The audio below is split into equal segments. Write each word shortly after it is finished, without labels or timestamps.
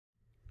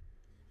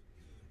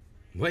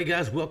Well, hey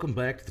guys, welcome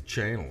back to the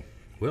channel.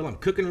 Well, I'm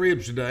cooking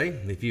ribs today.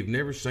 If you've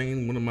never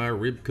seen one of my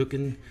rib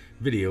cooking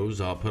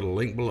videos, I'll put a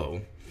link below.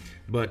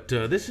 But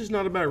this is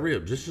not about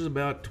ribs. This is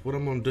about what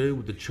I'm going to do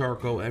with the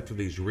charcoal after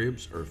these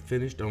ribs are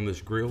finished on this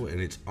grill, and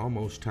it's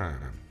almost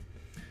time.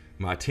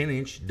 My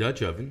 10-inch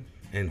Dutch oven,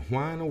 and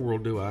why in the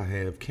world do I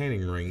have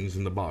canning rings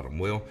in the bottom?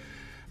 Well,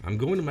 I'm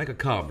going to make a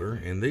cobbler,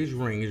 and these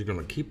rings are going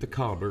to keep the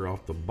cobbler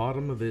off the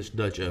bottom of this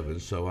Dutch oven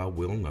so I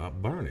will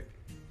not burn it.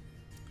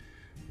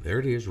 There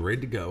it is,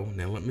 ready to go.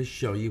 Now let me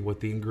show you what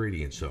the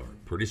ingredients are.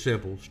 Pretty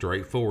simple,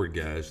 straightforward,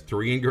 guys.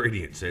 3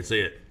 ingredients, that's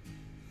it.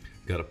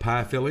 Got a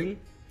pie filling.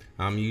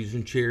 I'm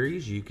using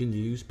cherries. You can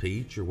use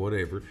peach or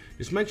whatever.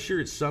 Just make sure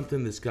it's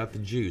something that's got the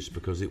juice,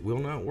 because it will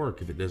not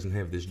work if it doesn't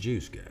have this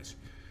juice, guys.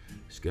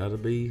 It's got to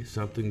be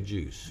something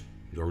juice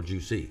or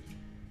juicy.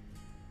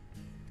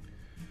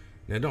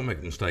 Now don't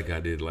make the mistake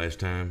I did last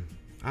time.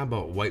 I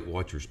bought Weight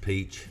Watchers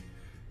peach.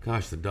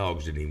 Gosh, the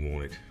dogs didn't even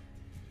want it.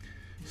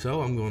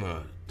 So I'm going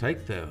to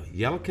take the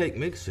yellow cake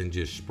mix and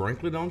just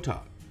sprinkle it on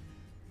top.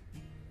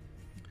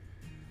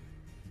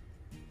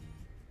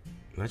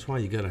 That's why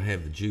you got to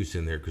have the juice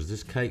in there, because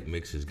this cake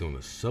mix is going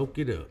to soak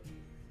it up.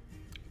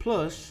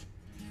 Plus,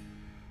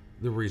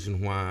 the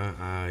reason why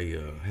I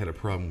had a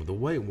problem with the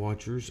Weight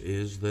Watchers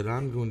is that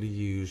I'm going to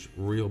use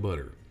real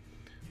butter.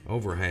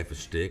 Over half a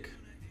stick.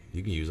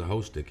 You can use a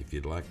whole stick if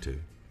you'd like to.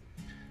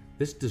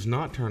 This does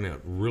not turn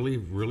out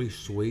really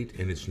sweet,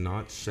 and it's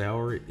not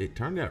sour. It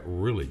turned out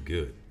really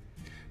good.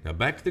 Now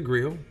back to the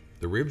grill.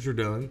 The ribs are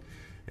done,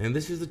 and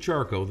this is the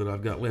charcoal that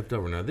I've got left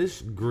over. Now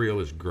this grill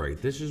is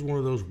great. This is one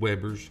of those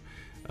Weber's.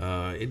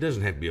 It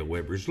doesn't have to be a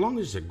Weber. As long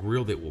as it's a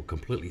grill that will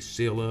completely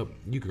seal up,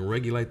 you can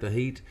regulate the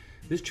heat.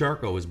 This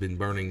charcoal has been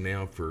burning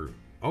now for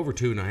over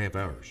 2.5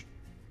 hours.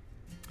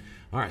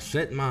 All right,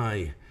 set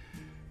my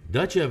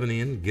Dutch oven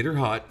in, get her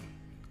hot,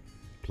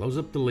 close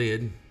up the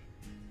lid,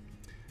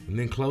 and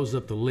then close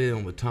up the lid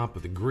on the top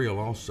of the grill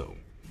also.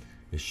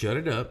 And shut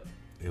it up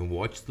and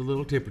watch the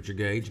little temperature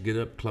gauge get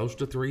up close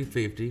to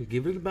 350.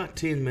 Give it about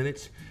 10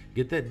 minutes.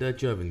 Get that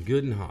Dutch oven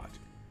good and hot.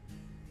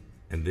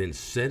 And then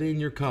set in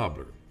your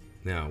cobbler.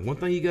 Now, one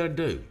thing you got to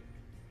do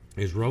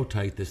is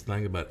rotate this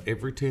thing about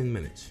every 10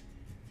 minutes.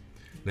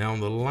 Now, on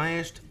the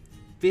last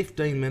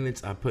 15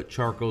 minutes, I put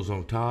charcoals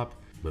on top,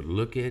 but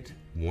look at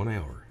 1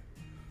 hour.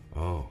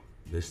 Oh,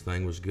 this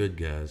thing was good,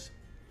 guys.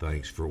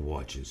 Thanks for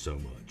watching so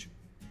much.